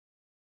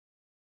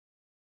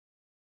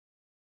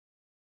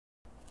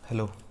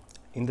Hello.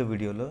 In the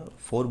video,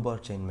 4-bar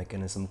chain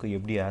mechanism ku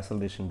eppadi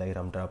acceleration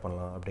diagram draw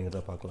பண்ணலாம் அப்படிங்கறத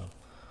பார்க்கலாம்.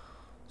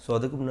 So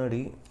அதுக்கு முன்னாடி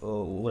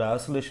ஒரு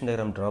acceleration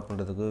diagram draw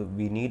பண்றதுக்கு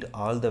we need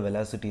all the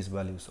velocities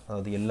values.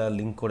 அது எல்லா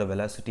லிங்க் ஓட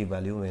velocity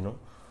value வேணும்.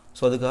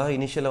 So அதுக்காக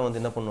இனிஷியலா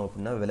வந்து என்ன பண்ணனும்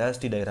அப்படினா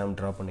velocity diagram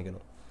draw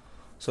பண்ணிக்கணும்.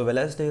 So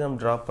velocity diagram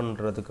draw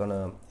பண்றதுக்கான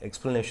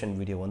explanation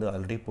video வந்து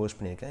already post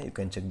பண்ணிருக்கேன். You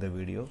can check the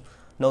video.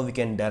 Now we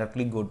can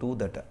directly go to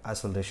that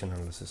acceleration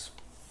analysis.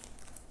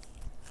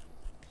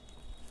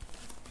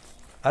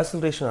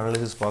 Acceleration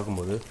analysis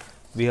பார்க்கும்போது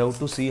we have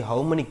to see how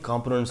many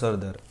components are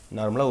there.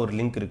 நார்மலா ஒரு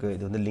link இருக்கு.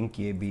 இது வந்து link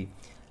AB.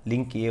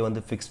 Link A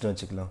வந்து fixed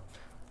வச்சுக்கலாம்.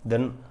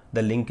 Then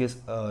the link is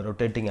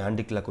rotating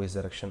anti-clockwise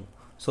direction.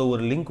 So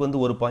ஒரு link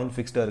வந்து ஒரு பாயிண்ட்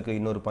ஃபிக்ஸ்டா இருக்கு,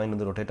 இன்னொரு பாயிண்ட்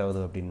வந்து ரொட்டேட்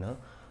ஆகுது அப்படினா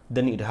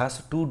then it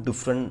has two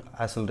different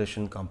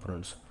acceleration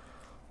components.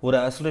 ஒரு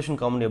acceleration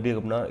component எப்படி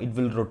இருக்கும்னா it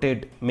will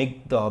rotate, make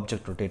the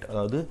object rotate.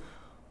 அதாவது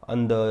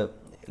அந்த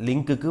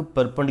லிங்க்குக்கு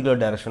perpendicular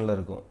directionல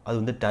இருக்கும். அது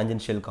வந்து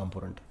tangential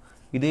component.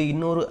 இதே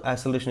இன்னொரு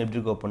acceleration எப்படி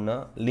இருக்கும் அப்படினா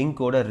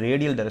லிங்கோட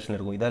ரேடியல் டைரக்ஷன்ல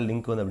இருக்கும். இதா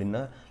லிங்க் வந்து அப்படினா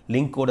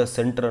லிங்கோட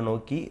சென்டரை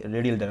நோக்கி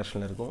ரேடியல்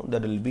டைரக்ஷன்ல இருக்கும்.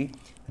 That will be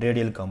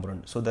radial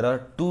component. So there are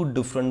two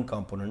different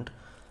component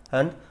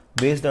and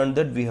based on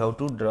that we have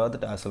to draw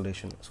that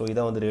acceleration. So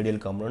இதா வந்து radial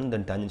component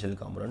then tangential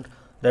component.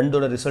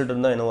 ரெண்டோட ரிசல்ட்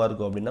இருந்தா என்னவா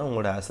இருக்கும் அப்படினா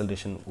உங்களோட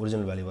acceleration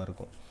ஒரிஜினல் வேல்யூவா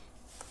இருக்கும்.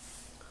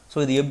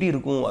 So இது எப்படி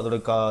இருக்கும் அதோட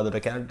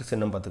characteristics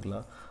என்ன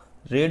பார்த்துக்கலாம்.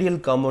 radial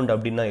component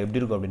அப்படினா எப்படி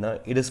இருக்கும் அப்படினா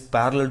it is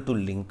parallel to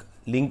link.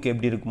 link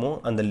எப்படி இருக்குமோ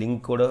அந்த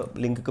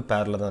லிங்க்குக்கு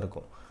parallel தான்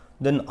இருக்கும்.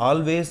 Then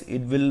always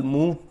it will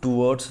move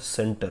towards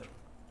center.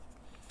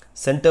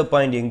 Center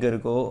point எங்க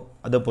இருக்கோ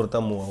அத பொறுத்து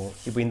தான் மூவ் ஆகும்.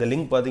 இப்போ இந்த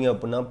லிங்க் பாத்தீங்க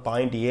அப்படினா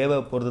பாயிண்ட் A வை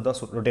பொறுத்து தான்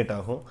ரொட்டேட்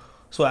ஆகும்.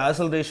 So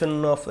acceleration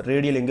of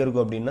radial எங்க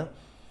இருக்கும் அப்படினா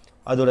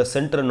அதோட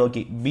சென்டரை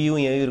நோக்கி B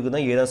யும் A இருக்கு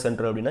தான் A தான்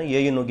சென்டர் அப்படினா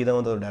A யை நோக்கி தான்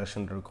வந்து ஒரு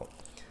டைரக்ஷன் இருக்கும்.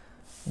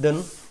 Then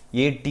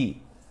AT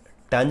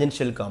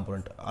tangential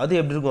component அது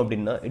எப்படி இருக்கும்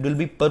அப்படினா it will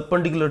be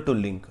perpendicular to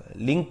link.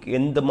 link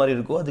எந்த மாதிரி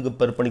இருக்கோ அதுக்கு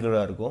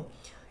perpendicular இருக்கும்.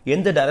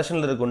 எந்த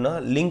டைரக்ஷன்ல இருக்கும்னா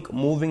link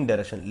moving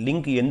direction.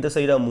 link எந்த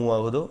சைடா மூவ்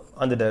ஆகுதோ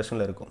அந்த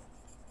டைரக்ஷன்ல இருக்கும்.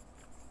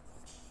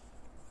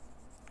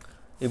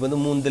 இப்போ வந்து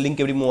இந்த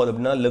லிங்க் எப்படி மூவ் ஆகுது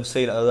அப்படினா லெஃப்ட்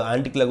சைடு அதாவது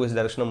ஆன்டி கிளாக்வைஸ்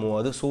டைரக்ஷன்ல மூவ்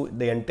ஆகுது. so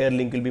the entire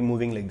link will be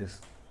moving like this.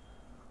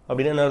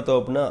 அப்படினா என்ன அர்த்தம்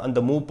அப்படினா அந்த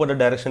மூவ் பண்ற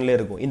டைரக்ஷன்லயே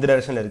இருக்கும். இந்த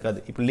டைரக்ஷன்ல இருக்காது.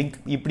 இப்போ லிங்க்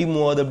இப்படி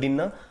மூவ் ஆகுது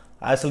அப்படினா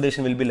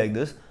acceleration will be like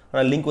this.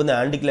 ஆனா லிங்க் வந்து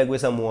ஆன்டி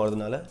கிளாக்வைஸா மூவ்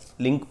ஆகுறதுனால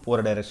லிங்க் போற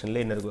டைரக்ஷன்ல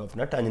என்ன இருக்கும்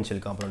அப்படினா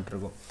டான்ஜென்ஷியல் காம்போனன்ட்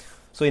இருக்கும்.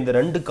 சோ இந்த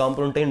ரெண்டு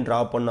காம்போனன்ட்டையும் டிரா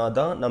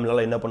பண்ணாதான்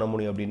நம்மளால என்ன பண்ண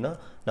முடியும் அப்படினா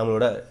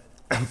நம்மளோட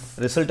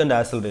resultant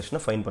acceleration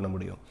ஃபைண்ட் பண்ண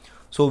முடியும்.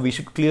 So we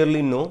should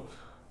clearly know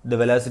the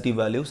velocity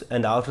values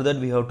and after that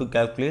we have to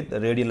calculate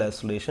the radial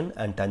acceleration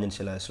and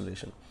tangential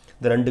acceleration.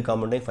 இந்த ரெண்டு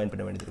காம்போனன்ட்டையும் ஃபைண்ட்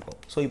பண்ண வேண்டியது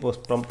இருக்கும். சோ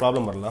இப்போ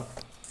ப்ராப்ளம் வரலாம்.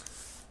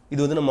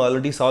 இது வந்து நம்ம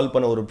ஆல்ரெடி சால்வ்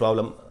பண்ண ஒரு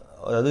ப்ராப்ளம்.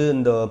 அதாவது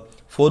இந்த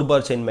 4-bar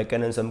chain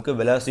mechanismக்கு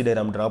velocity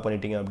diagram draw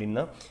பண்ணிட்டீங்க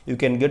அப்படினா you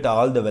can get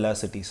all the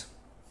velocities.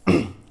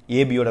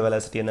 AB யோட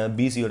velocity என்ன,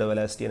 BC யோட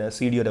velocity என்ன,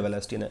 CD யோட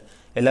velocity என்ன,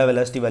 எல்லா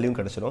velocity value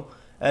கிடைச்சிரும்.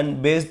 And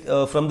based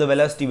from the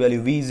velocity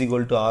value V is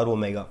equal to R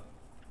omega.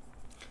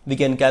 We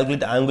can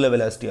calculate angular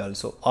velocity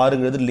also. R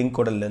ங்கிறது link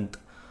ஓட length.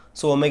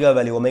 So omega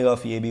value, omega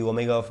of AB,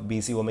 omega of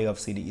BC, omega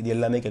of CD இது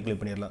எல்லாமே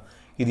calculate பண்ணிரலாம்.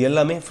 இது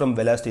எல்லாமே from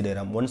velocity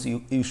diagram. Once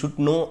you should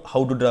know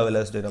how to draw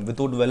velocity diagram.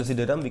 Without velocity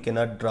diagram we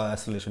cannot draw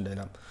acceleration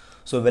diagram.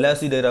 So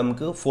velocity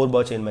diagramக்கு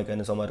 4-bar chain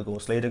mechanism இருக்கும்,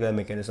 slide diagram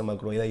mechanism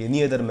இருக்கும், இல்ல any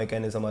other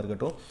mechanism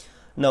இருக்கட்டும்.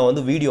 நான்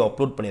வந்து video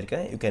upload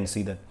பண்ணிருக்கேன். You can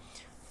see that.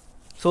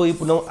 So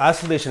இப்போ நம்ம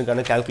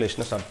acceleration-க்கான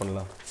calculation start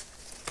பண்ணலாம்.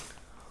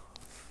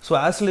 So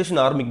acceleration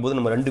ஆரம்பிக்கும்போது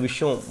நம்ம ரெண்டு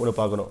விஷயம் ஒன்னு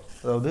பார்க்கணும்.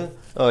 அதாவது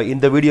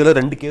இந்த வீடியோல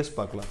ரெண்டு கேஸ்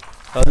பார்க்கலாம்.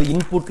 அதாவது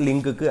இன்புட்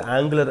லிங்க்குக்கு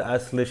angular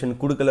acceleration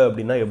கொடுக்கல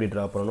அப்படினா எப்படி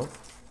டிரா பண்ணனும்.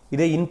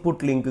 இதே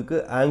input லிங்க்குக்கு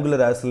angular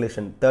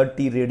acceleration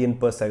 30 radian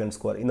per second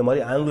square இந்த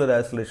மாதிரி angular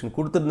acceleration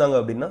கொடுத்திருந்தாங்க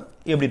அப்படினா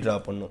எப்படி டிரா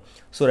பண்ணனும்.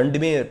 சோ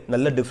ரெண்டுமே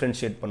நல்ல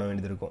டிஃபரன்ஷியேட் பண்ண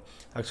வேண்டியது இருக்கும்.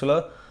 एक्चुअली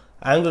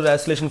angular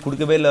acceleration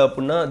கொடுக்கவே இல்ல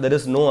அப்படினா there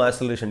is no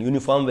acceleration,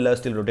 uniform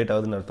velocity rotate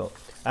ஆகுதுன்னு அர்த்தம்.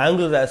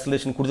 angular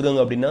acceleration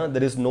கொடுத்துட்டாங்க அப்படினா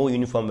there is no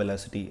uniform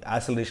velocity,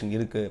 acceleration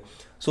இருக்கு.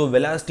 So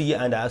velocity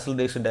and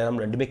acceleration diagram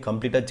ரெண்டுமே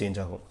கம்ப்ளீட்டா சேஞ்ச்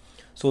ஆகும்.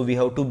 So we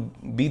have to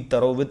be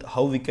thorough with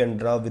how we can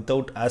draw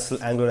without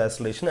angular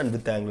acceleration and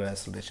with angular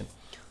acceleration.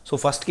 So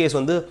first case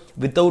வந்து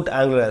without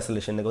angular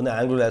acceleration எனக்கு வந்து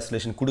angular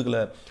acceleration கொடுக்கல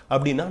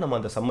அப்படினா நம்ம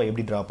அந்த சம்மை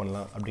எப்படி டிரா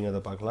பண்ணலாம்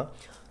அப்படிங்கறத பார்க்கலாம்.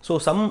 So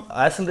some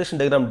acceleration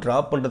diagram draw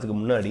பண்றதுக்கு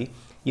முன்னாடி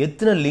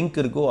எத்தனை லிங்க்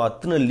இருக்கோ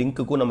அத்தனை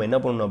லிங்க்குக்கு நம்ம என்ன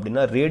பண்ணனும்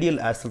அப்படினா radial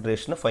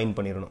acceleration ஃபைண்ட்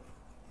பண்ணிரணும்.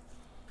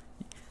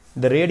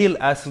 இந்த radial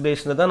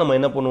acceleration தான் நம்ம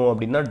என்ன பண்ணுவோம்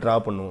அப்படினா டிரா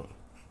பண்ணுவோம்.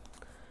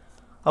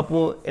 அப்போ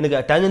எனக்கு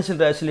tangential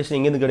acceleration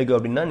எங்க இருந்து கிடைக்கும்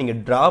அப்படினா நீங்க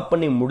டிரா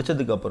பண்ணி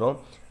முடிச்சதுக்கு அப்புறம்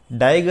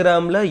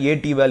டயகிராம்ல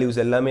AT values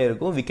எல்லாமே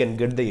இருக்கும். we can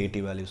get the AT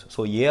values. so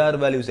AR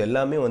values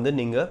எல்லாமே வந்து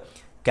நீங்க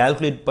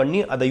கால்குலேட் பண்ணி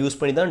அதை யூஸ்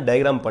பண்ணி தான்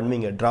டயகிராம்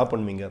பண்ணுவீங்க, டிரா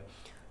பண்ணுவீங்க.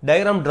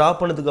 டயகிராம் டிரா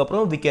பண்ணதுக்கு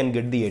அப்புறம் we can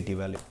get the AT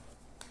value.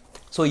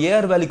 so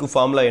AR வேல்யூக்கு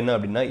formula என்ன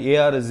அப்படினா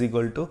AR is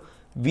equal to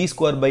V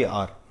square by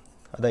R.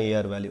 அதான்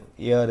AR value.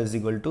 AR is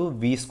equal to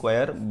V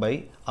square by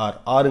R.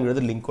 R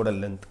ங்கிறது லிங்கோட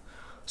length.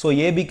 so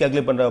AB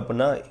calculate பண்ற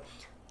அப்படினா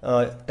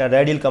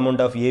radial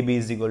component of AB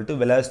is equal to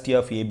velocity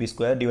of AB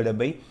square divided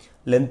by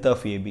length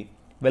of AB.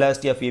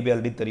 velocity of AB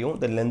already தெரியும்,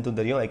 the length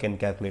தெரியும், I can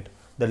calculate.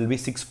 That will be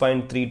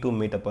 6.32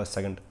 meter per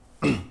second.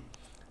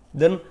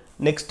 Then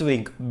next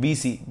link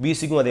BC,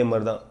 BCக்கும் அதே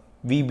மாதிரி தான்,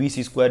 VBC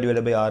square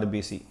divided by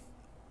RBC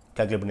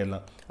calculate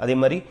பண்ணிடலாம். அதே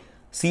மாதிரி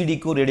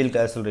CDக்கும் radial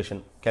acceleration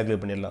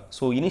calculate பண்ணிடலாம்.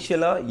 So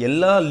இனிஷியலாக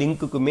எல்லா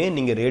லிங்க்குக்குமே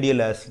நீங்கள் radial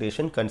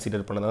acceleration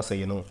கன்சிடர் பண்ண தான்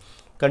செய்யணும்.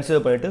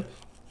 கன்சிடர் பண்ணிவிட்டு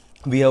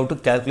we have to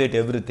calculate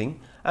everything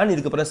and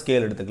இதுக்கப்புறம்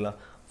ஸ்கேல் எடுத்துக்கலாம்.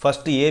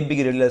 ஃபஸ்ட்டு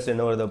ஏபிக்கு radial acceleration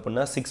என்ன வருது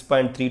அப்படின்னா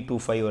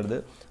 6.325 வருது,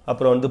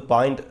 அப்புறம் வந்து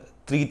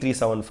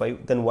 0.3375,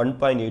 தென்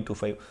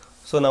 1.825.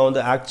 ஸோ நான்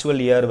வந்து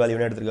ஆக்சுவல் ஏஆர் வேல்யூ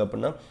என்ன எடுத்திருக்கேன்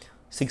அப்படின்னா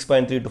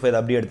 6.325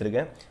 அப்படியே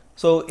எடுத்திருக்கேன்.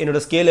 ஸோ என்னோட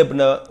ஸ்கேல்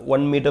எப்படின்னா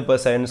 1 meter per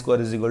second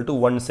square is equal to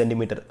 1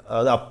 centimeter.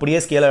 அதாவது அப்படியே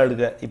ஸ்கேலாக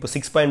எடுக்கிறேன். இப்போ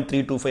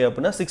 6.325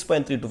 அப்படின்னா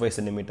 6.325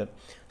 centimeter.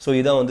 ஸோ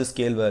இதான் வந்து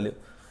ஸ்கேல் வேல்யூ.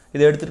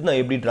 இதை எடுத்துகிட்டு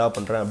நான் எப்படி ட்ரா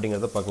பண்ணுறேன்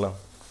அப்படிங்கிறத பார்க்கலாம்.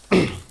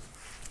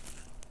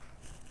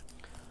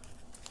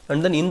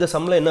 அண்ட் தென் இந்த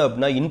சம்மில் என்ன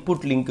அப்படின்னா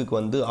இன்புட் லிங்க்குக்கு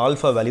வந்து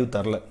ஆல்ஃபா வேல்யூ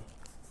தரல.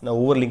 நான்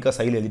ஒவ்வொரு லிங்காக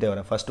சைடில் எழுதிட்டே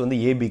வரேன். ஃபஸ்ட்டு வந்து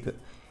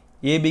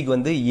ஏபிக்கு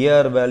வந்து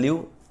ஏஆர் வேல்யூ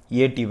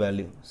ஏடி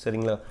வேல்யூ,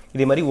 சரிங்களா?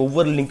 இதே மாதிரி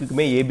ஒவ்வொரு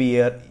லிங்க்குக்குமே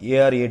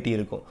ஏஆர் ஏடி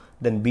இருக்கும்.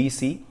 தென்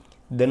பிசி,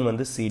 தென்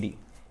வந்து சிடி.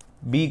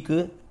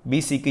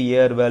 பிசிக்கு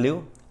ஏஆர் வேல்யூ,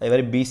 அதே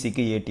மாதிரி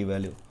பிசிக்கு ஏடி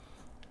வேல்யூ,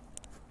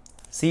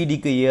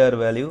 சிடிக்கு ஏஆர்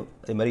வேல்யூ,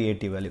 அதே மாதிரி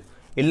ஏடி வேல்யூ.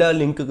 எல்லா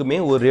லிங்க்குக்குமே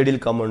ஒரு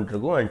ரேடியல் காம்பனன்ட்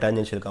இருக்கும் அண்ட்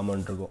டான்ஜென்ஷியல்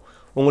காம்பனன்ட் இருக்கும்.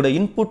 உங்களோட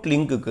இன்புட்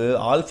லிங்க்குக்கு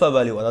ஆல்ஃபா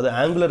வேல்யூ அதாவது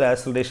ஆங்குலர்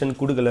ஆக்சிலரேஷன்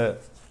கொடுக்கல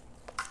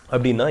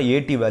அப்படின்னா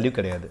ஏடி வேல்யூ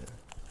கிடையாது,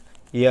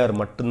 ஏஆர்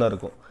மட்டும்தான்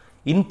இருக்கும்.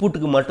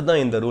 இன்புட்டுக்கு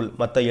மட்டும்தான் இந்த ரூல்.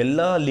 மற்ற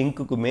எல்லா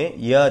லிங்க்குக்குமே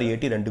ஏஆர்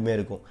ஏடி ரெண்டுமே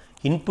இருக்கும்.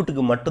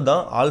 இன்புட்டுக்கு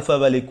மட்டும்தான் ஆல்ஃபா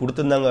வேல்யூ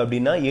கொடுத்துருந்தாங்க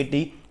அப்படின்னா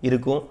ஏடி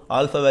இருக்கும்,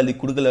 ஆல்ஃபா வேல்யூ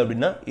கொடுக்கல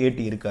அப்படின்னா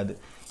ஏடி இருக்காது.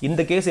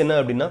 இந்த கேஸ் என்ன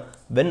அப்படின்னா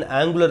when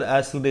angular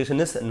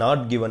acceleration is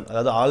not given,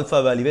 அதாவது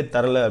ஆல்ஃபா வேல்யூவே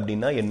தரல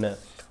அப்படின்னா என்ன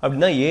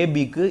அப்படின்னா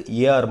ஏபிக்கு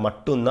ஏஆர்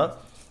மட்டும்தான்,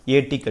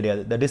 ஏடி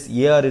கிடையாது. That is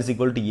AR is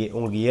equal to ஏ.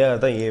 உங்களுக்கு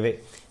ஏஆர் தான் ஏவே.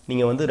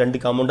 நீங்கள் வந்து ரெண்டு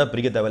காம்பவுண்டாக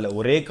பிரிக்க தேவையில்லை,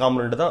 ஒரே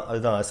காம்பவுண்ட் தான்,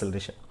 அதுதான்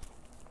ஆக்சிலரேஷன்.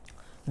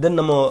 தென்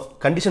நம்ம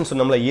கண்டிஷன்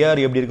சொன்னோம்ல ஏஆர்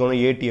எப்படி இருக்கணும்,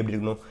 ஏடி எப்படி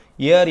இருக்கணும்.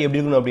 ஏஆர் எப்படி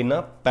இருக்கணும் அப்படின்னா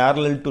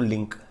பேரலல் டு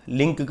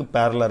லிங்க்குக்கு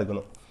பேரலாக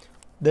இருக்கணும்.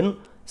 தென்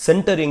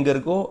சென்டர் எங்கே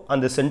இருக்கோ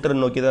அந்த சென்டரை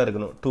நோக்கி தான்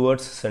இருக்கணும்,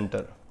 டுவர்ட்ஸ்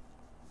சென்டர்.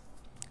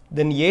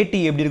 தென் ஏடி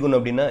எப்படி இருக்கணும்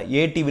அப்படின்னா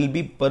ஏடி will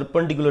be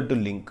perpendicular to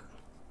link,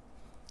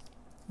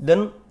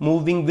 then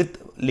moving with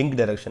link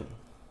direction.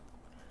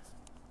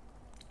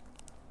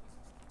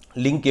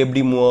 Link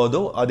எப்படி மூவ்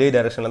ஆகுதோ அதே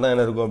டைரக்ஷனில் தான்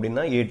என்ன இருக்கும்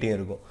அப்படின்னா ஏடியும்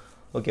இருக்கும்.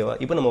 ஓகேவா?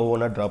 இப்போ நம்ம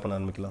ஒவ்வொன்றா ட்ரா பண்ண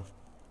ஆரம்பிக்கலாம்.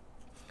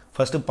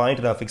 ஃபஸ்ட்டு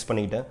பாயிண்ட் நான் ஃபிக்ஸ்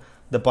பண்ணிக்கிட்டேன்.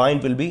 The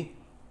point will B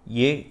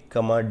A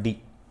comma D.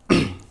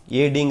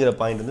 ஏடிங்கிற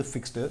point வந்து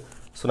ஃபிக்ஸ்டு.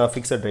 ஸோ நான்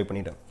ஃபிக்ஸை ட்ரை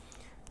பண்ணிட்டேன்.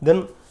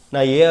 தென்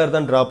நான் ஏஆர்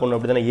தான் ட்ரா பண்ணணும்.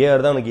 அப்படி தானே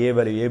ஏஆர் தான் எனக்கு A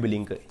value, AB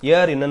link.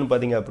 AR என்னென்னு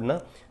பார்த்தீங்க அப்படின்னா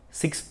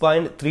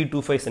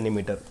 6.325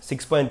 சென்டிமீட்டர்,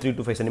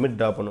 6.325 சென்டிமீட்டர்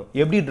ட்ரா பண்ணணும்.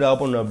 எப்படி ட்ரா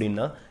பண்ணணும்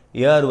அப்படின்னா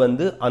ஏஆர்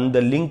வந்து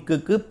அந்த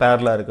லிங்க்குக்கு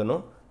பேரலாக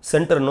இருக்கணும்,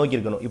 சென்டரை நோக்கி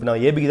இருக்கணும். இப்போ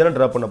நான் ஏபிக்கு தானே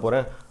ட்ரா பண்ண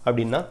போகிறேன்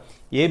அப்படின்னா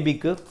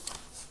ஏபிக்கு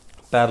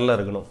பேரலாக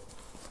இருக்கணும்.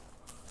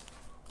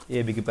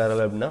 ஏபிக்கு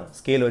பேரலல் அப்படின்னா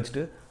ஸ்கேல்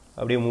வச்சுட்டு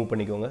அப்படியே மூவ்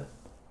பண்ணிக்கோங்க.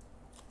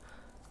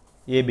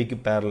 ஏபிக்கு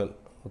பேரலல்.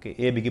 ஓகே,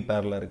 ஏபிக்கு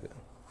பேரலாக இருக்குது.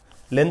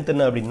 லென்த்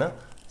என்ன அப்படின்னா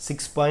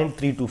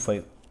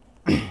 6.325.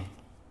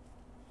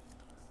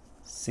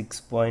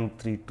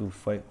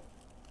 6.325.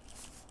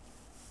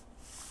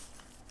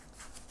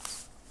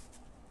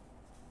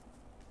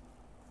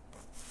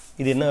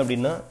 இது என்ன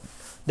அப்படின்னா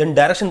தென்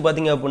டைரக்ஷன்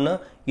பார்த்தீங்க அப்படின்னா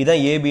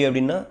இதான் ஏபி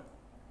அப்படின்னா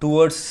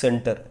டுவர்ட்ஸ்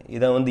சென்டர்,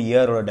 இதான் வந்து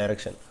ஏஆரோட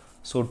டைரக்ஷன்.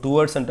 ஸோ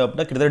டுவர்ட்ஸ் சென்டர்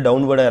அப்படின்னா கிட்டத்தட்ட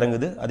டவுன்வேர்டாக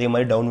இறங்குது, அதே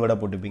மாதிரி டவுன்வேர்டாக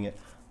போட்டுப்பீங்க.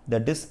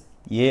 That is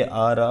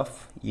AR of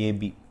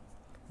AB.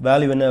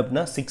 Value என்ன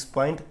அப்படின்னா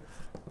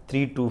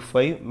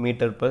 6.325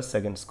 மீட்டர் பர்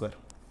செகண்ட் ஸ்கொயர்.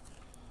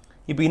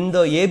 இப்போ இந்த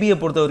ஏபியை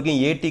பொறுத்த வரைக்கும்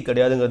ஏடி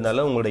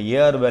கிடையாதுங்கிறதுனால உங்களோட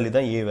ஏஆர் வேல்யூ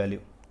தான் A value,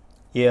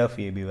 A of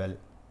AB value.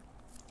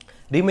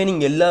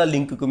 Remaining எல்லா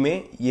லிங்க்குக்குமே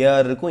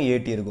ஏஆர் இருக்கும்,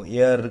 ஏடி இருக்கும்,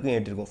 ஏஆர் இருக்கும்,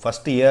 ஏடி இருக்கும்.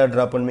 ஃபஸ்ட்டு ஏஆர்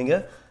ட்ரா பண்ணுவீங்க,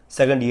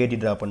 செகண்ட் ஏடி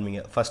ட்ரா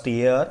பண்ணுவீங்க, ஃபஸ்ட்டு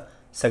ஏஆர்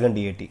செகண்ட்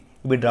ஏடி,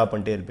 இப்படி ட்ரா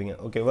பண்ணிட்டே இருப்பீங்க.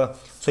 ஓகேவா?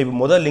 ஸோ இப்போ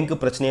முதல் லிங்க்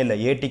பிரச்சனையே இல்லை,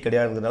 ஏடி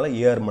கிடையாதுங்கிறதுனால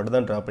ஏஆர் மட்டும்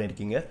தான் ட்ரா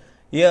பண்ணியிருக்கீங்க.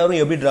 ஏஆரும்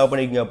எப்படி ட்ரா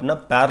பண்ணியிருக்கீங்க அப்படின்னா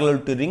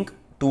parallel to link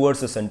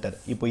towards centre.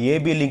 இப்போ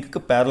AB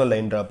link parallel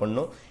line draw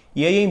பண்ணணும்.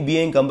 ஏஐயும்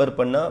பிஐயும் கம்பேர்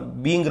பண்ணால்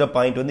பிங்கிற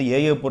பாயிண்ட் வந்து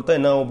ஏஐ பொறுத்தா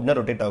என்ன ஆகும் அப்படின்னா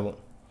ரொட்டேட் ஆகும்.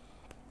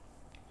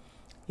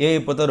 ஏஐ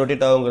பொறுத்தா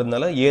ரொட்டேட்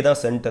ஆகுங்கிறதுனால ஏ தான்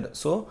சென்டர்.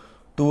 ஸோ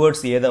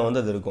டுவர்ட்ஸ் ஏ தான்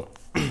வந்து அது இருக்கும்.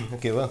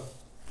 ஓகேவா?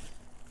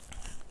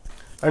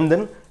 And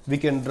then we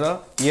can draw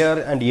AR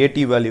and AT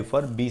value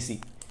for BC.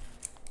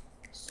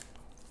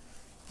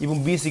 இப்போ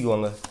பிசிக்கு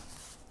வாங்க.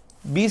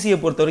 பிசியை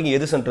பொறுத்த வரைக்கும்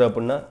எது சென்டர்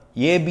அப்படின்னா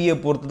ஏபியை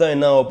பொறுத்து தான்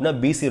என்ன ஆகும் அப்படின்னா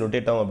பிசி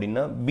ரொட்டேட் ஆகும்.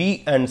 அப்படின்னா பி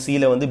அண்ட்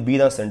சியில் வந்து பி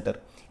தான் சென்டர்.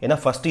 ஏன்னா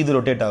ஃபஸ்ட்டு இது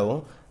ரொட்டேட்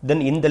ஆகும்,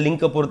 தென் இந்த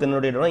லிங்கை பொறுத்து என்ன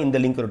ரொட்டேட் ஆகும், இந்த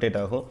லிங்க் ரொட்டேட்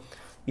ஆகும்.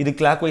 இது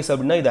கிளாக் வைஸ்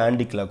அப்படின்னா இது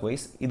ஆன்டி கிளாக்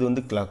வைஸ், இது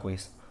வந்து கிளாக்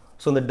வைஸ்.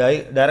 ஸோ இந்த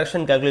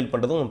டைரக்ஷன் கால்குலேட்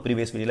பண்ணுறதும்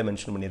ப்ரீவியஸ் வீடியோவில்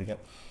மென்ஷன்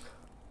பண்ணியிருக்கேன்.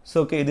 ஸோ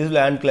ஓகே, இது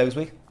இதில் anti clock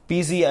wise.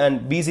 PC and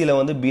பிசியில்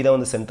வந்து பி தான்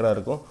வந்து சென்டராக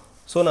இருக்கும்.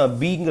 ஸோ நான்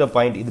பிங்கிற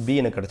பாயிண்ட், இது பி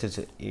எனக்கு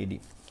கிடச்சிச்சு, ஏடி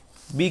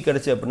பி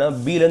கிடச்சி அப்படின்னா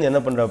பிலேருந்து என்ன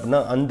பண்ணுறேன் அப்படின்னா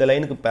அந்த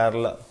லைனுக்கு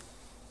பேரலாக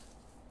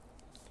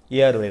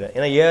ஏஆர் வரைகிறேன்.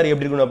 ஏன்னா ஏஆர்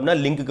எப்படி இருக்கணும் அப்படின்னா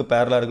லிங்க்குக்கு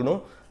பேரலாக இருக்கணும்,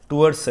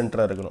 டுவர்ட்ஸ்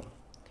சென்டராக இருக்கணும்.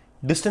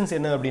 டிஸ்டன்ஸ்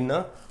என்ன அப்படின்னா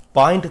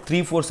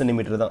 0.34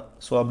 சென்டிமீட்டர் தான்.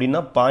 ஸோ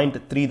அப்படின்னா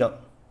 0.3 தான்.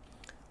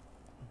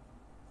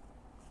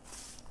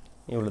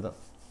 இவ்வளவுதான்.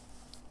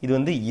 இது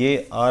வந்து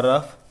AR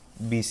of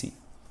BC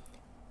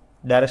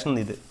டைரக்ஷன்.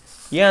 இது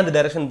ஏன் அந்த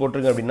டைரக்ஷன்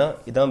போட்டிருக்கேன் அப்படின்னா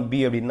இதான்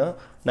B அப்படின்னா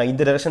நான்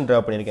இந்த டைரக்ஷன் ட்ரா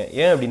பண்ணியிருக்கேன்.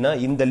 ஏன் அப்படின்னா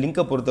இந்த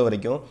லிங்கை பொறுத்த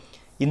வரைக்கும்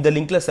இந்த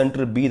லிங்கில்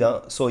சென்டர் B தான்.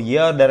 ஸோ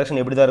AR டைரக்ஷன்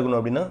எப்படி தான் இருக்கணும்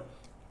அப்படின்னா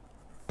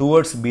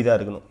டுவர்ட்ஸ் B தான்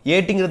இருக்கணும்.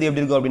 ஏடிங்கிறது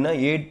எப்படி இருக்கும் அப்படின்னா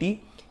AT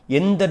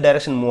எந்த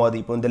டைரக்ஷன் மூவ் ஆகுது,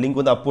 இப்போ இந்த லிங்க்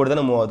வந்து அப்போர்டு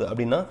தானே மூவ் ஆகுது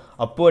அப்படின்னா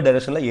அப்போர்ட்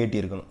டைரக்ஷனில் AT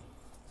இருக்கணும்.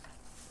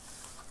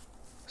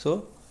 ஸோ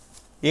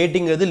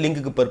ஏடிங்கிறது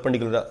லிங்க்குக்கு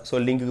பர்பண்டிகுலராக, ஸோ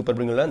லிங்க்குக்கு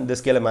பர்பண்டிகுலராக இந்த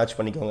ஸ்கேலை மேட்ச்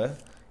பண்ணிக்கோங்க.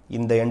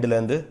 இந்த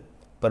எண்டுலேருந்து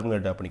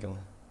பர்பண்டிகுலர் ட்ரா பண்ணிக்கோங்க.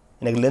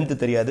 எனக்கு லென்த்து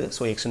தெரியாது,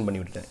 ஸோ எக்ஸ்டெண்ட் பண்ணி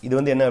விட்டுட்டேன். இது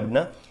வந்து என்ன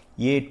அப்படின்னா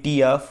AT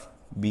of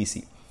BC.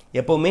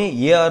 எப்போவுமே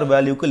AR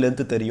வேல்யூக்கு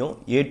லென்த்து தெரியும்,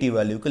 AT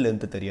வேல்யூக்கு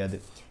லென்த்து தெரியாது.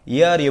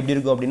 AR எப்படி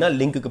இருக்கும் அப்படின்னா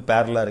லிங்க்குக்கு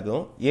பேரலாக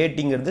இருக்கும்,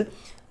 ATங்கிறது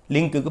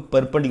லிங்க்குக்கு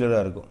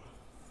பர்பண்டிகுலராக இருக்கும்.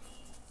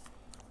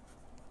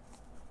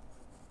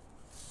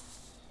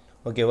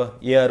 ஓகேவா?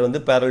 AR வந்து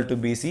parallel to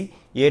BC,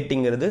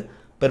 ATங்கிறது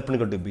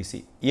perpendicular to BC.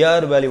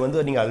 AR value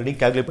வந்து நீங்கள் ஆல்ரெடி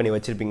கால்குலேட் பண்ணி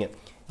வச்சுருப்பீங்க.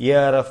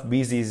 AR of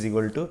BC is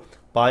equal to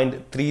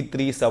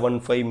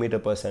 0.3375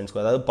 metre per second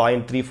square, அதாவது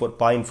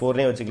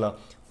 0.4 வச்சுக்கலாம்.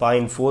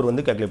 0.4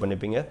 வந்து கால்குலேட்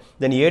பண்ணிப்பீங்க.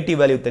 தென் AT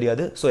வேல்யூ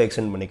தெரியாது, ஸோ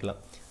எக்ஸ்டெண்ட் பண்ணிக்கலாம்.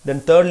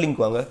 தென் தேர்ட்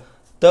லிங்க் வாங்க.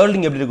 தேர்ட்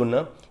லிங்க் எப்படி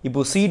இருக்குன்னா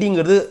இப்போ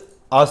சிடிங்கிறது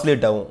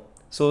ஆசிலேட் ஆகும்.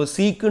 ஸோ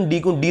சிக்கும்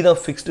டிக்கும் டி தான்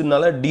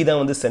ஃபிக்ஸ்டுனால டி தான்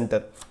வந்து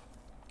சென்டர்.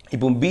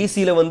 இப்போ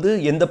பிசியில் வந்து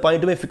எந்த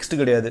பாயிண்ட்டுமே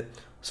ஃபிக்ஸ்டு கிடையாது.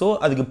 ஸோ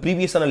அதுக்கு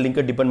ப்ரீவியஸான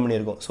லிங்கை டிபெண்ட்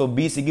பண்ணியிருக்கும். ஸோ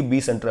பிசிக்கு பி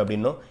சென்டர்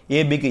அப்படின்னும்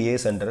ஏபிக்கு ஏ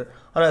சென்டர்.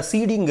 ஆனால்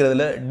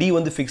சிடிங்கிறதுல டி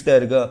வந்து ஃபிக்ஸ்டாக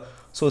இருக்கா.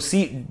 ஸோ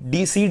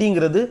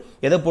சிடிங்கிறது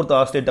எதை பொறுத்து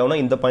ஆஸ்லேட் ஆகும்னா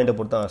இந்த பாயிண்ட்டை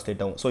பொறுத்து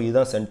ஆஸ்லேட் ஆகும். ஸோ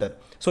இதுதான் சென்டர்.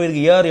 ஸோ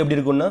இதுக்கு ஏஆர் எப்படி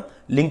இருக்கும்னா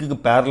லிங்க்குக்கு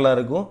பேரலாக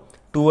இருக்கும்,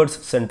 டுவர்ட்ஸ்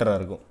சென்டராக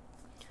இருக்கும்.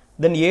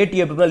 தென் ஏடி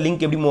எப்படின்னா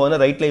லிங்க் எப்படி மூவ்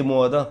ஆகுதுனா ரைட்டில்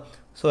மூவ் ஆகுதா.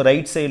 ஸோ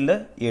ரைட் சைடில்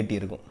ஏடி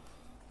இருக்கும்,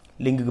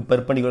 லிங்க்குக்கு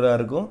பெர்பெண்டிகுலராக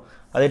இருக்கும்.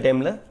 அதே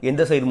டைமில்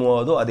எந்த சைடு மூவ்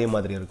ஆகுதோ அதே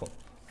மாதிரி இருக்கும்.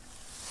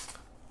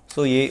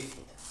 ஸோ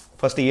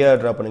ஃபஸ்ட்டு ஏஆர்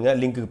ட்ரா பண்ணுங்கள்.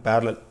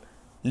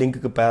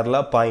 லிங்க்குக்கு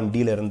பேரலாக பாயிண்ட்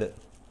டியிலேருந்து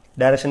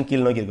டைரக்ஷன்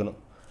கீழ் நோக்கி இருக்கணும்.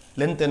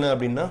 லென்த் என்ன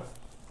அப்படின்னா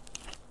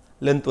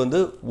லென்த் வந்து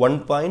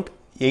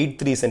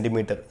 1.83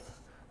 சென்டிமீட்டர்,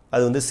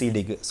 அது வந்து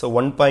சிடிக்கு. ஸோ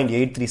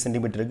 1.83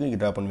 சென்டிமீட்டருக்கு இங்கே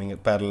ட்ரா பண்ணுவீங்க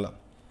பேரலாக.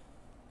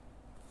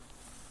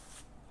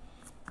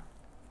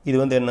 இது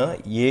வந்து என்ன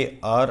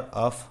AR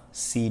of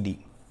CD.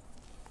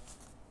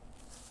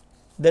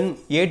 Then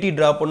AD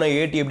draw பண்ணால்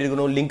ஏடி எப்படி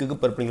இருக்கணும், லிங்க்குக்கு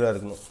பெர்பெண்டிகுலராக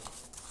இருக்கணும்.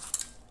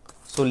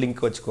 ஸோ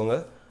லிங்க் வச்சுக்கோங்க,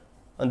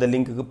 அந்த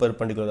லிங்க்குக்கு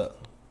பெர்பெண்டிகுலராக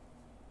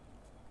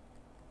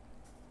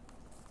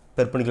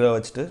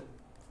வச்சுட்டு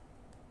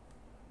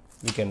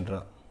we can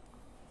draw.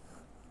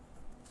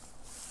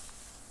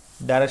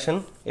 டைரக்ஷன்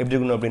எப்படி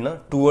இருக்கணும் அப்படின்னா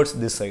டுவர்ட்ஸ்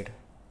திஸ் சைடு.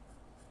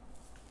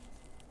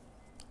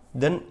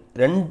 தென்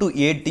ரெண்டு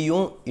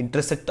ஏடியும்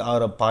இன்டர்செக்ட்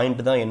ஆகிற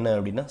பாயிண்ட் தான் என்ன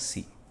அப்படின்னா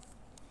சி.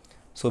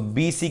 ஸோ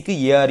பிசிக்கு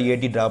ஏஆர்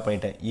ஏடி ட்ரா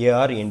பண்ணிட்டேன்,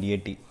 ஏஆர் அண்ட்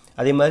ஏடி.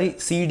 அதே மாதிரி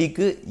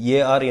சிடிக்கு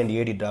ஏஆர் அண்ட்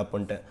ஏடி ட்ரா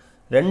பண்ணிட்டேன்.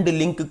 ரெண்டு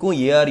லிங்க்குக்கும்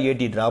ஏஆர்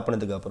ஏடி ட்ரா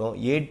பண்ணதுக்கப்புறம்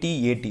ஏடி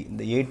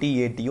இந்த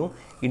ஏடியும்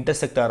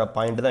இன்டர்செக்ட் ஆகிற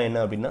பாயிண்ட் தான் என்ன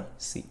அப்படின்னா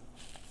சி.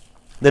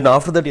 தென்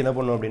ஆஃப்டர் தட் என்ன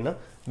பண்ணணும் அப்படின்னா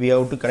we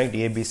have to connect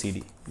ABCD.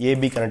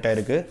 AB connect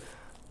ஆகிருக்கு,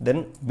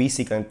 தென்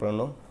பிசி கனெக்ட்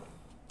பண்ணணும்,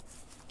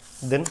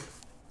 தென்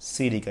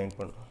சிடி கனெக்ட்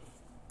பண்ணணும்.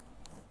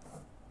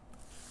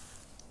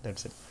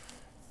 That's it.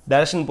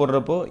 டைரக்ஷன்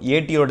போடுறப்போ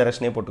ஏடியோட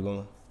டைரக்ஷனே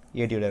போட்டுக்கோங்க,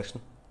 ஏடியோட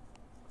direction.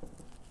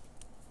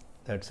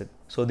 That's it.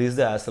 So this is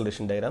the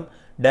acceleration diagram.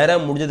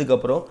 Diagram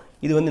முடிஞ்சதுக்கப்புறம்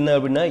இது வந்து என்ன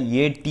அப்படின்னா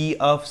ஏடி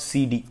ஆஃப்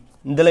சிடி.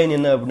 இந்த லைன்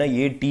என்ன அப்படின்னா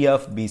ஏடி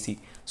of PC.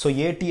 So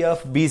AD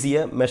of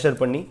பிசியை measure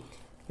பண்ணி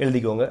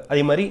எழுதிக்கோங்க.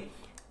 அதே மாதிரி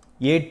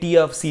ஏடி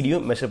ஆஃப்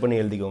சிடியும் மெஷர் பண்ணி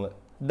எழுதிக்கோங்க.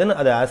 தென்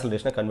அதை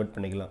ஆக்சலரேஷனை கன்வெர்ட்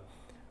பண்ணிக்கலாம்.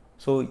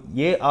 So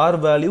AR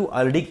value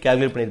already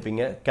calculate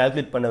பண்ணியிருப்பீங்க.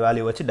 கேல்குலேட் பண்ண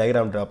வேல்யூ வச்சு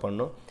டயக்ராம் ட்ரா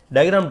பண்ணணும்.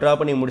 டயக்ராம் ட்ரா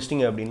பண்ணி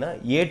முடிச்சிட்டிங்க அப்படின்னா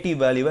ஏடி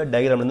வேல்யூவை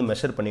டயக்ராம்லேருந்து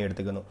மெஷர் பண்ணி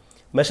எடுத்துக்கணும்.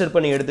 மெஷர்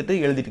பண்ணி எடுத்துகிட்டு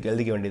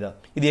எழுதிக்க வேண்டியதான்.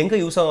 இது எங்கே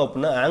யூஸ் ஆகும்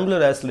அப்படின்னா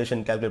ஆங்குலர்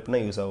ஆக்சலரேஷன் கேல்குலேட்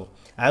பண்ணால் யூஸ் ஆகும்.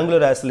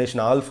 Angular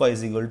acceleration alpha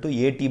is equal to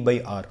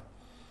AT/R.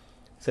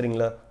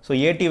 சரிங்களா? ஸோ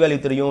ஏடி வேல்யூ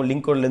தெரியும்,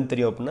 லிங்கோட லென்த்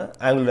தெரியும் அப்படின்னா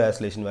ஆங்குலர்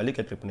ஆக்சலரேஷன் வேல்யூ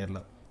கேல்குலேட்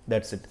பண்ணிடலாம்.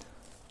 That's it.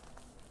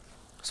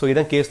 ஸோ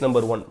இதான் case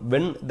number 1,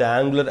 when the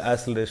angular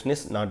acceleration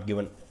is not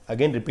given.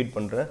 Again repeat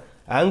பண்ணுறேன்,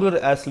 angular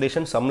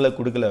acceleration சம்மில்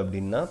கொடுக்கல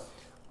அப்படின்னா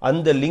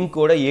அந்த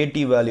லிங்கோட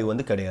ஏடி வேல்யூ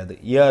வந்து கிடையாது,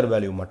 ஏஆர்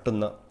வேல்யூ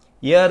மட்டும்தான்.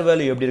 ஏஆர்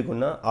வேல்யூ எப்படி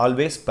இருக்குன்னா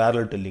always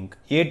parallel to link,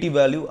 AD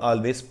value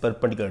always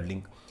perpendicular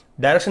link.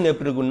 Direction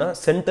எப்படி இருக்குன்னா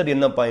சென்டர்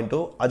என்ன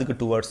பாயிண்ட்டோ அதுக்கு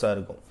டுவர்ட்ஸாக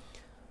இருக்கும்.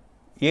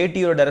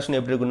 ஏடியோட டைரக்ஷன்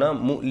எப்படி இருக்குன்னா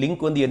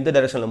லிங்க் வந்து எந்த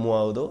டைரக்ஷனில் மூவ்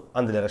ஆகுதோ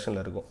அந்த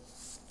டைரக்ஷனில் இருக்கும்.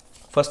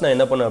 ஃபர்ஸ்ட் நான்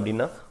என்ன பண்ணேன்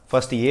அப்படின்னா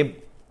ஃபர்ஸ்ட்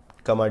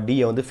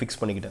டியை வந்து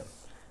ஃபிக்ஸ் பண்ணிக்கிட்டேன்.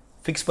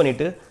 ஃபிக்ஸ்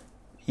பண்ணிவிட்டு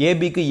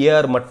ஏபிக்கு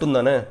ஏஆர் மட்டும்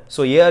தானே.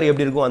 ஸோ ஏஆர்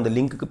எப்படி இருக்கும் அந்த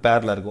லிங்க்குக்கு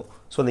பேரலாக இருக்கும்.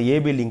 ஸோ அந்த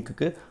ஏபி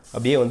லிங்க்குக்கு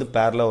அப்படியே வந்து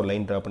பேரலாக ஒரு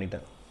லைன் ட்ரா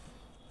பண்ணிட்டேன்.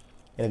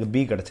 எனக்கு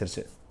பி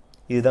கிடச்சிருச்சு.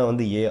 இதுதான்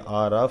வந்து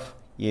AR of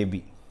AB.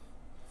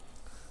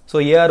 So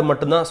AR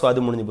மட்டும்தான், ஸோ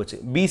அது முடிஞ்சு போச்சு.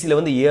 பிசியில்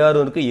வந்து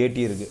ஏஆரும் இருக்குது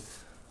ஏடி இருக்குது.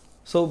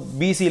 ஸோ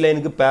பிசி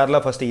லைனுக்கு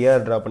பேரலாக ஃபஸ்ட்டு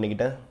ஏஆர் ட்ரா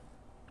பண்ணிக்கிட்டேன்,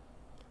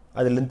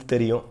 அது லென்த்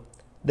தெரியும்.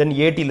 தென்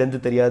ஏடி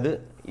லென்த்து தெரியாது,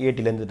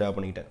 ஏடி லென்த்து ட்ரா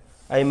பண்ணிக்கிட்டேன்.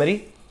 அதே மாதிரி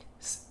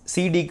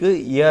சிடிக்கு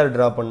ஏஆர்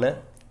ட்ரா பண்ணேன்,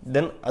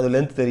 தென் அது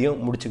லென்த் தெரியும்,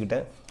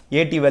 முடிச்சுக்கிட்டேன்.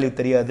 ஏடி வேல்யூ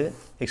தெரியாது,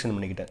 எக்ஸ்டெண்ட்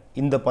பண்ணிக்கிட்டேன்.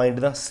 இந்த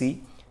பாயிண்ட் தான் சி.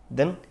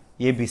 தென்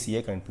ஏபிசியை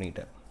கனெக்ட்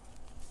பண்ணிக்கிட்டேன்.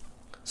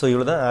 ஸோ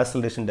இவ்வளோ தான்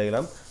acceleration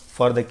diagram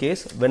for the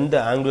case when the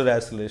angular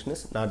acceleration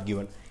is not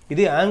given.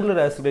 இதே angular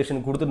acceleration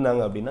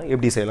கொடுத்துருந்தாங்க அப்படின்னா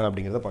எப்படி செய்யலாம்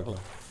அப்படிங்கிறத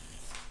பார்க்கலாம்.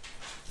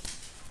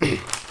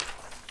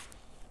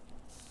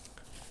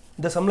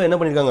 இந்த சம்மில் என்ன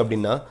பண்ணியிருக்காங்க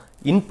அப்படின்னா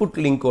input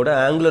லிங்கோட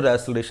angular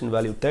acceleration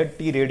value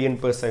 30 radian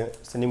per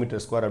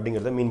centimetre square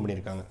அப்படிங்கிறத மீன்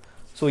பண்ணியிருக்காங்க.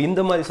 ஸோ இந்த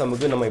மாதிரி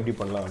சம்முக்கு நம்ம எப்படி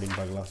பண்ணலாம் அப்படின்னு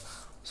பார்க்கலாம்.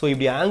 ஸோ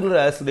இப்படி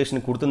ஆங்குலர்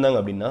ஆக்சலரேஷன் கொடுத்துருந்தாங்க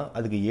அப்படின்னா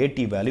அதுக்கு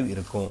ஏடி வேல்யூ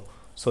இருக்கும்.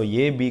 ஸோ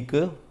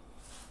ஏபிக்கு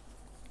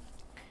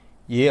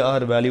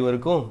ஏஆர் வேல்யூ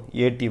இருக்கும்,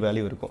 ஏடி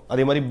வேல்யூ இருக்கும்.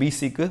 அதே மாதிரி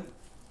பிசிக்கு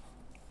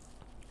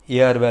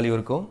ஏஆர் வேல்யூ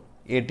இருக்கும்,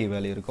 ஏடி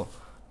வேல்யூ இருக்கும்.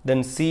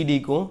 தென்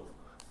சிடிக்கும்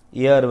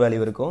ஏஆர்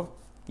வேல்யூ இருக்கும்,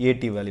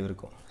 ஏடி வேல்யூ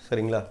இருக்கும்.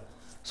 சரிங்களா?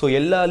 ஸோ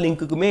எல்லா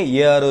லிங்க்குக்குமே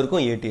ஏஆர்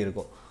இருக்கும், ஏடி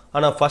இருக்கும்.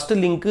 ஆனால் ஃபஸ்ட்டு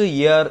லிங்க்கு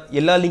ஏஆர்,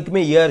 எல்லா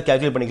லிங்க்குமே ஏஆர்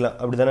கேல்குலேட் பண்ணிக்கலாம்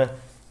அப்படி தானே.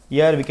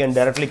 AR we can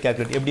directly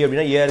calculate. எப்படி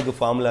அப்படின்னா ஏஆருக்கு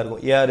ஃபார்முலா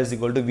இருக்கும், AR is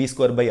equal to V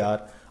square by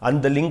R.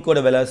 அந்த லிங்கோட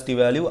வெலாசிட்டி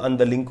வேல்யூ,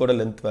 அந்த லிங்கோட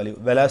length value,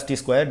 velocity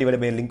square divide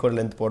by லிங்கோட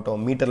length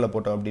போட்டோம், மீட்டரில்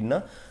போட்டோம் அப்படின்னா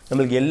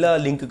நம்மளுக்கு எல்லா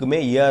லிங்க்குக்குமே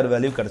ஏஆர்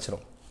வேல்யூ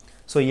கிடச்சிரும்.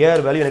 ஸோ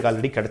ஏஆர் வேல்யூ எனக்கு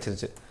ஆல்ரெடி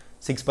கிடச்சிருச்சு.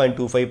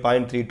 6.25,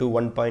 0.32,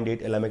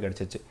 1.8 எல்லாமே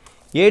கிடச்சிருச்சு.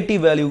 ஏடி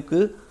வேல்யூக்கு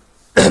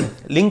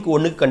லிங்க்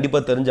ஒன்றுக்கு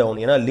கண்டிப்பாக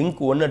தெரிஞ்சாகணும். ஏன்னா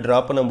லிங்க் ஒன்று ட்ரா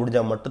பண்ண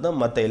முடிஞ்சால் மட்டும்தான்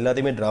மற்ற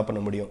எல்லாத்தையுமே ட்ரா பண்ண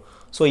முடியும்.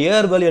 ஸோ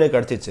ஏஆர் வேல்யூ எனக்கு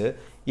கிடச்சிச்சு.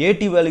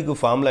 ஏடி வேல்யூக்கு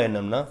ஃபார்முலா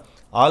என்னன்னா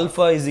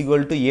alpha is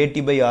equal to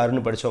AD by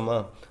ஆர்னு படித்தோமா.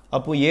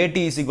 அப்போது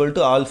ஏடி is equal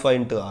to alpha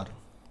into R.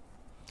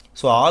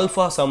 So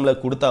alpha சம்மில்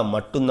கொடுத்தா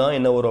மட்டும்தான்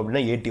என்ன வரும்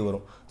அப்படின்னா ஏடி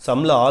வரும்.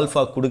 சம்மில்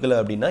ஆல்ஃபா கொடுக்கல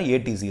அப்படின்னா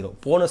ஏடி 0.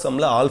 போன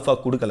சம்மில் ஆல்ஃபா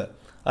கொடுக்கல,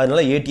 அதனால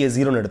ஏடியை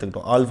 0ன்னு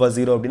எடுத்துக்கிட்டோம். ஆல்ஃபா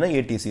 0 அப்படின்னா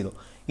ஏடி 0.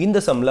 இந்த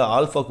சம்மில்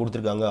ஆல்ஃபா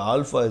கொடுத்துருக்காங்க.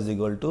 Alpha is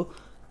equal to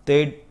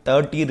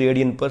 30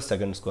 radian per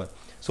second square.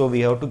 So we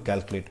have to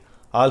calculate.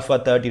 Alpha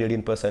 30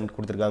 radian per second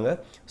கொடுத்துருக்காங்க.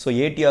 So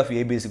AD of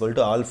AB is equal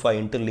to alpha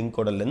into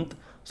லிங்கோட length.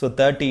 So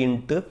 30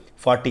 into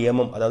 40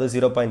 mm, அதாவது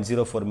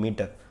 0.04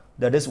 metre,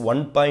 that is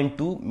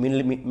 1.2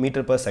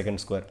 metre per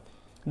second square.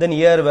 Then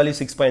AR value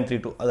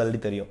 6.32, அது already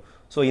தெரியும்.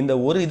 So இந்த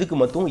ஒரு இதுக்கு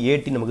மட்டும்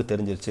ஏடி நமக்கு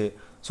தெரிஞ்சிருச்சு.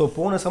 ஸோ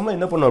போன சம்மில்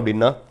என்ன பண்ணோம்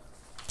அப்படின்னா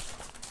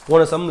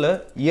போன சம்மில்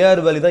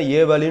ஏஆர் வேல்யூ தான் ஏ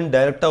வேல்யூன்னு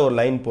டைரெக்டாக ஒரு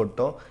லைன்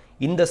போட்டோம்.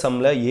 இந்த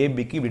சம்மில்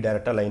ஏபிக்கு இப்படி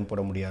டைரெக்டாக லைன்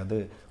போட முடியாது.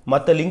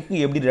 மற்ற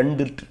லிங்க்கு எப்படி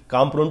 2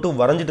 காம்பனண்ட்டும்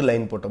வரைஞ்சிட்டு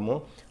லைன் போட்டோமோ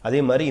அதே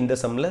மாதிரி இந்த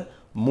சம்மில்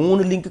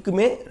 3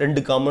 லிங்க்குக்குமே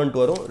 2 காம்பனண்ட்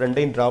வரும்.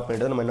 2ஐயும் ட்ராப்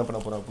பண்ணிட்டு நம்ம என்ன பண்ண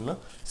போகிறோம் அப்படின்னா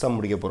சம்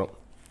முடிக்க போகிறோம்.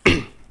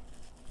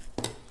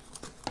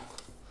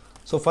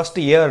 ஸோ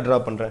ஃபஸ்ட்டு ஏஆர் ட்ரா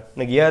பண்ணுறேன்.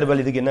 எனக்கு ஏஆர்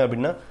வேல்யூ இதுக்கு என்ன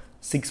அப்படின்னா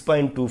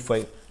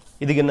 6.25,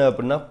 இதுக்கு என்ன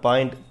அப்படின்னா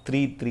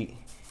 0.33,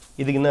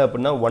 இதுக்கு என்ன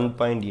அப்படின்னா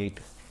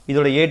 1.8.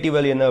 இதோட ஏடி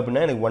வேல்யூ என்ன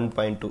அப்படின்னா எனக்கு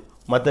 1.2.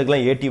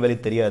 மற்றதுக்கெலாம் ஏடி வேல்யூ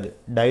தெரியாது,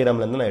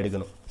 டயக்ராம்லேருந்து நான்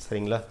எடுக்கணும்.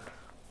 சரிங்களா?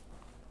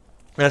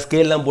 நான்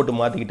ஸ்கேல்லாம் போட்டு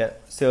மாற்றிக்கிட்டேன்.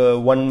 So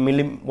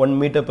 1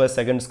 metre per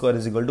second square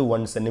is equal to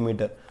 1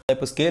 centimetre.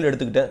 இப்போ ஸ்கேல்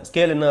எடுத்துக்கிட்டேன்.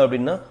 ஸ்கேல் என்ன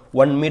அப்படின்னா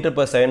 1 metre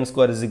per second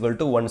square is equal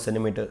to 1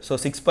 centimetre. So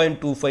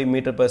 6.25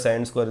 metre per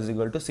second square is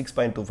equal to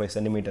 6.25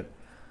 centimetre.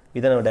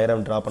 இதை நான்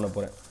டயக்ராம் ட்ரா பண்ண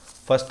போகிறேன்.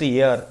 First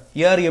AR.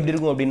 ஏஆர் எப்படி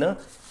இருக்கும் அப்படின்னா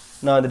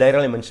நான் அந்த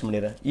டயக்ராமில் மென்ஷன்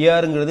பண்ணிடுறேன்.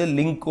 ஏஆருங்கிறது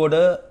லிங்கோட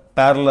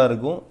பேரலாக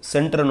இருக்கும்,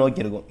 சென்டரை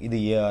நோக்கி இருக்கும். இது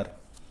ஏஆர்.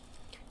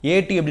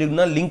 ஏடி எப்படி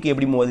இருக்குன்னா லிங்க்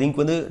எப்படி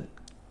லிங்க் வந்து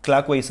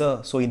கிளாக் வைஸாக.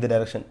 ஸோ இந்த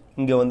டைரக்ஷன்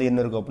இங்கே வந்து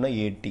என்ன இருக்கும் அப்படின்னா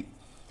ஏடி.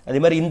 அதே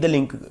மாதிரி இந்த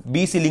லிங்க்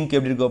பிசி லிங்க்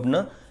எப்படி இருக்கும்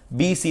அப்படின்னா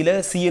பிசியில்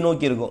சியை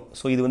நோக்கி இருக்கும்.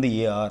 ஸோ இது வந்து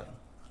ஏஆர்.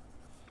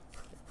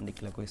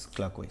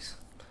 Clock wise.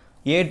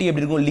 ஏடி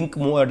எப்படி இருக்கும் லிங்க்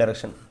மூவ்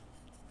டைரக்ஷன்,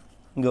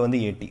 இங்கே வந்து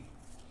ஏடி.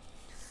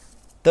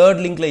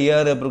 தேர்ட் லிங்கில்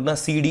ஏஆர் எப்படி இருக்குன்னா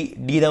சிடி,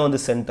 டி தான் வந்து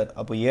சென்டர்.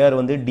 அப்போ ஏஆர்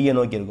வந்து டியை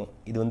நோக்கி இருக்கும்.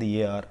 இது வந்து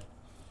ஏஆர்.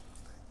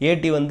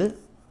 ஏடி வந்து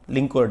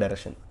லிங்கோட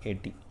டைரக்ஷன்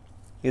ஏடி.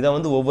 இதான்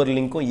வந்து ஒவ்வொரு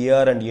லிங்க்கும்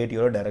ஏஆர் அண்ட்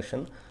ஏடியோட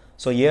டைரக்ஷன்.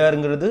 ஸோ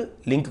ஏஆருங்கிறது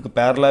லிங்க்குக்கு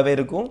பேரலாகவே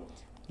இருக்கும்,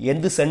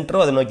 எந்த சென்டரோ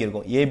அதை நோக்கி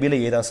இருக்கும். ஏபியில்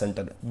ஏ தான்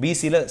சென்டர்,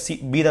 பிசியில்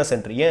பி தான்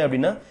சென்டர். ஏன்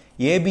அப்படின்னா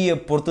ஏபியை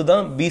பொறுத்து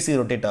தான் பிசி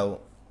ரொட்டேட்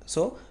ஆகும்.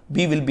 So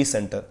B will be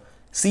centre.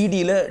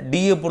 சிடியில்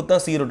டியை பொறுத்து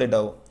தான் சி ரொட்டேட்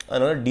ஆகும்,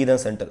 அதனால் டி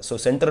தான் சென்டர். ஸோ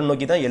சென்டரை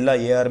நோக்கி தான் எல்லா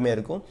ஏஆருமே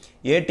இருக்கும்.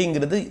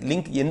 ஏடிங்கிறது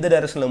லிங்க் எந்த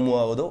டைரக்ஷனில் மூவ்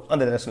ஆகுதோ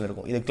அந்த டைரக்ஷனில்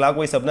இருக்கும். இது கிளாக்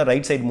வைஸ் அப்படின்னா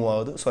ரைட் சைடு மூவ்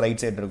ஆகுது, ஸோ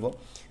ரைட் சைடு இருக்கும்.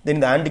 தென்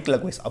இந்த ஆன்டி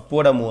கிளாக் வைஸ்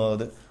அப்வர்டாக மூவ்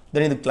ஆகுது.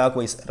 தென் இது கிளாக்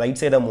வைஸ் ரைட்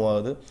சைடாக மூவ்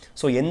ஆகுது.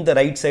 ஸோ எந்த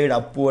right side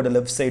upward,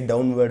 left side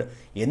downward,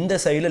 எந்த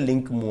சைடில்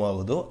லிங்க் மூவ்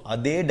ஆகுதோ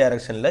அதே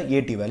டைரக்ஷனில்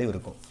ஏடி வேல்யூ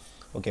இருக்கும்.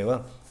 ஓகேவா?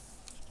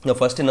 நான்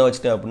ஃபஸ்ட் என்ன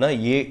வச்சுட்டேன் அப்படின்னா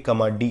ஏ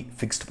கமா டி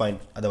ஃபிக்ஸ்ட்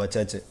பாயிண்ட் அதை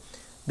வச்சாச்சு.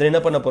 தென் என்ன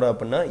பண்ண போகிறேன்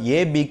அப்படின்னா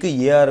ஏபிக்கு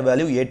ஏஆர்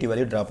வேல்யூ ஏடி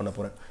வேல்யூ ட்ரா பண்ண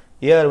போகிறேன்.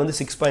 ஏஆர் வந்து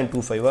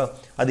 6.25,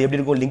 அது எப்படி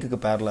இருக்கும் லிங்க்குக்கு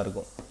பேரலாக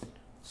இருக்கும்.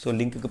 ஸோ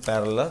லிங்க்குக்கு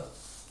பேரலாக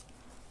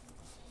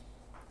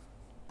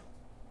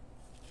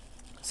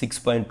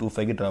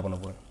 6.25க்கு ட்ரா பண்ண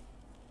போகிறேன்.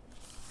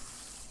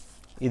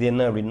 இது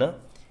என்ன அப்படின்னா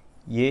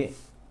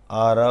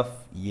ஏஆர் ஆஃப்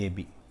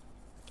ஏபி.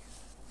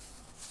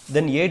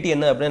 தென் ஏடி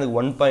என்ன அப்படின்னா எனக்கு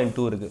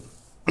 1.2 இருக்குது.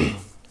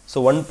 ஸோ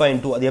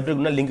 1.2 அது எப்படி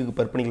இருக்குன்னா லிங்க்குக்கு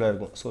பெர்பெண்டிகுலராக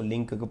இருக்கும். So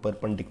லிங்க்குக்கு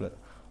perpendicular.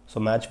 ஸோ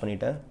மேட்ச்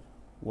பண்ணிட்டேன்.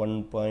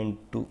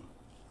 1.2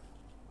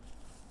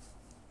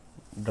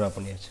 ட்ரா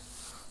பண்ணியாச்சு.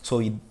 ஸோ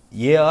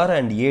ஏஆர்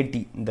அண்ட்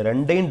ஏடி இந்த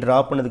ரெண்டையும் ட்ரா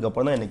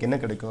பண்ணதுக்கப்புறம் தான் எனக்கு என்ன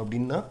கிடைக்கும்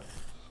அப்படின்னா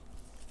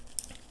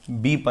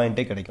பி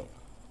பாயிண்ட்டே கிடைக்கும்.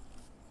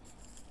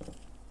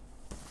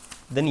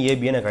 தென்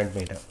ஏபியை நான் கனெக்ட்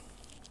பண்ணிட்டேன்.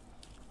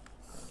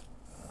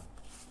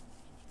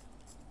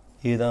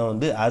 இதுதான்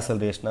வந்து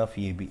ஆக்சலரேஷன் ஆஃப்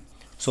ஏபி.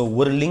 ஸோ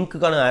ஒரு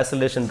லிங்க்குக்கான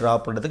ஆக்சலரேஷன் ட்ரா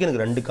பண்ணுறதுக்கு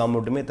எனக்கு 2 காம்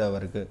மட்டுமே தேவை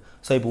இருக்குது.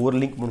 ஸோ இப்போ ஒரு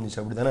லிங்க் முடிஞ்சிச்சு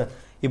அப்படி தானே.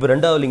 இப்போ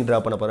ரெண்டாவது லிங்க் ட்ரா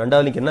பண்ணப்போ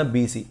ரெண்டாவது லிங்க் என்ன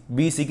பிசி.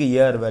 பிசிக்கு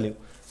ஏஆர்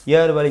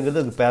வேல்யூங்கிறது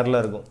அதுக்கு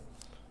பேரலாக இருக்கும்.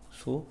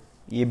 ஸோ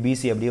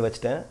பிசி அப்படியே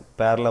வச்சுட்டேன்,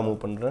 பேரலாக மூவ்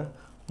பண்ணுறேன்.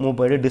 மூவ்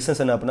பண்ணிட்டு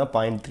டிஸ்டன்ஸ் என்ன அப்படின்னா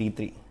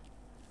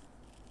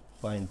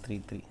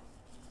 0.33.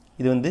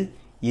 இது வந்து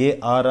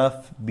ஏஆர்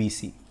ஆஃப்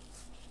பிசி.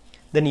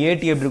 தென்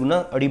ஏடி எப்படி இருக்குன்னா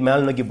அப்படி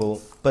மேலே நோக்கி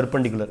போகும்,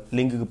 பெர்பெண்டிகுலர்,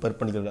 லிங்க்குக்கு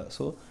பெர்பெண்டிகுலராக.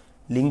 ஸோ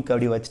லிங்க்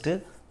அப்படி வச்சுட்டு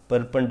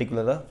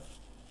பெர்பெண்டிகுலராக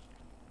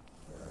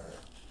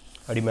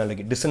அப்படி மேலே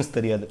நோக்கி, டிஸ்டன்ஸ்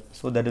தெரியாது.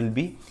 So that will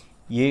be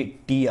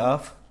AD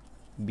of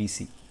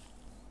PC.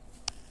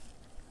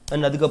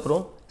 And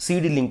அதுக்கப்புறம்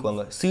சிடி லிங்க்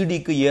வாங்க.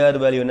 சிடிக்கு ஏஆர்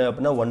வேல்யூ என்ன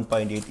அப்படின்னா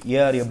 1.8.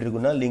 ஏஆர் எப்படி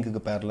இருக்குன்னா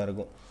லிங்க்குக்கு பேரலாக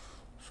இருக்கும்.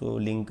 ஸோ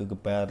லிங்க்குக்கு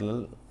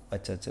பேரலல்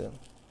வச்சாச்சு.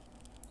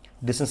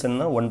 டிஸ்டன்ஸ்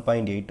என்னன்னா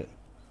 1.8.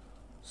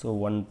 ஸோ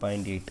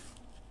 1.8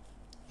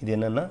 இது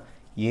என்னென்னா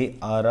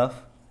AR of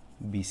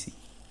PC.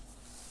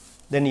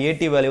 Then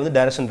AD value வந்து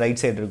டைரக்ஷன்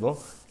ரைட் சைடு இருக்கும்,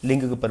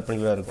 லிங்க்குக்கு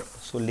பெர்பெண்டிகுலராக இருக்கும்.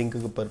 So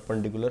லிங்க்குக்கு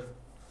perpendicular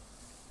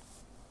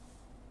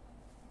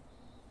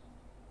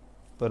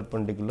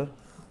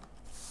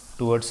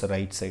towards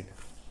right side.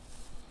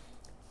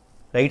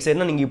 Right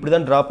சைடுனா நீங்கள் இப்படி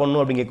தான் ட்ரா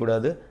பண்ணணும் அப்படின்னு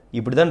கேட்கக்கூடாது,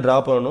 இப்படி தான் ட்ரா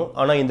பண்ணணும்.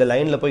 ஆனால் இந்த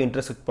லைனில் போய்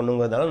இன்டர்செக்ட்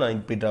பண்ணுங்கிறதுனால நான்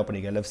இப்படி ட்ரா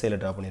பண்ணியிருக்கேன், லெஃப்ட்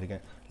சைடில் ட்ரா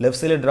பண்ணியிருக்கேன். லெஃப்ட்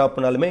சைடில் ட்ரா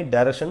பண்ணாலுமே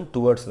டைரக்ஷன்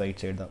டுவர்ட்ஸ்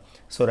ரைட் சைடு தான்.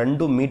 ஸோ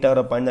ரெண்டும் மீட்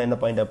ஆகிற பாயிண்ட் தான் என்ன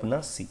பாயிண்ட் அப்படின்னா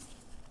C.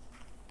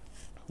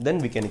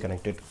 Then we can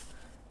connect it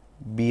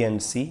B and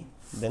C,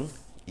 then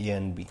A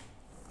and B.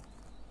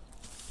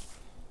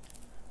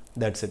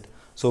 That's it.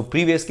 So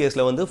previous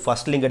கேஸில் வந்து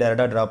ஃபஸ்ட் லிங்கை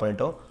டேரெக்டாக ட்ரா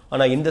பண்ணிட்டோம்.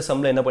 ஆனால் இந்த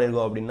சம்மில் என்ன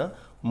பண்ணியிருக்கோம் அப்படின்னா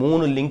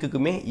 3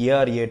 லிங்க்குக்குமே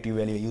ஏஆர் ஏடி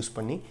வேல்யூ யூஸ்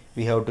பண்ணி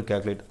we have to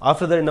calculate.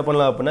 After that என்ன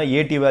பண்ணலாம் அப்படின்னா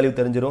ஏடி வேல்யூ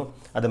தெரிஞ்சிடும்,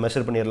 அதை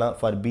மெஷர் பண்ணிடலாம்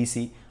ஃபார்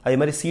பிசி. அதே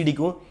மாதிரி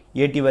சிடிக்கும்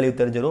ஏடி வேல்யூ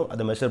தெரிஞ்சிடும்,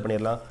 அதை மெஷர்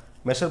பண்ணிடலாம்.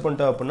 மெஷர்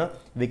பண்ணிட்டோம் அப்படின்னா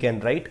we can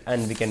write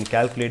and we can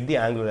calculate the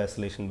angular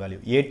acceleration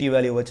value. AD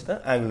value வச்சு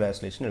தான் angular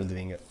acceleration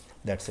எழுதுவீங்க.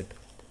 That's it.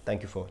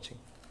 Thank you for watching.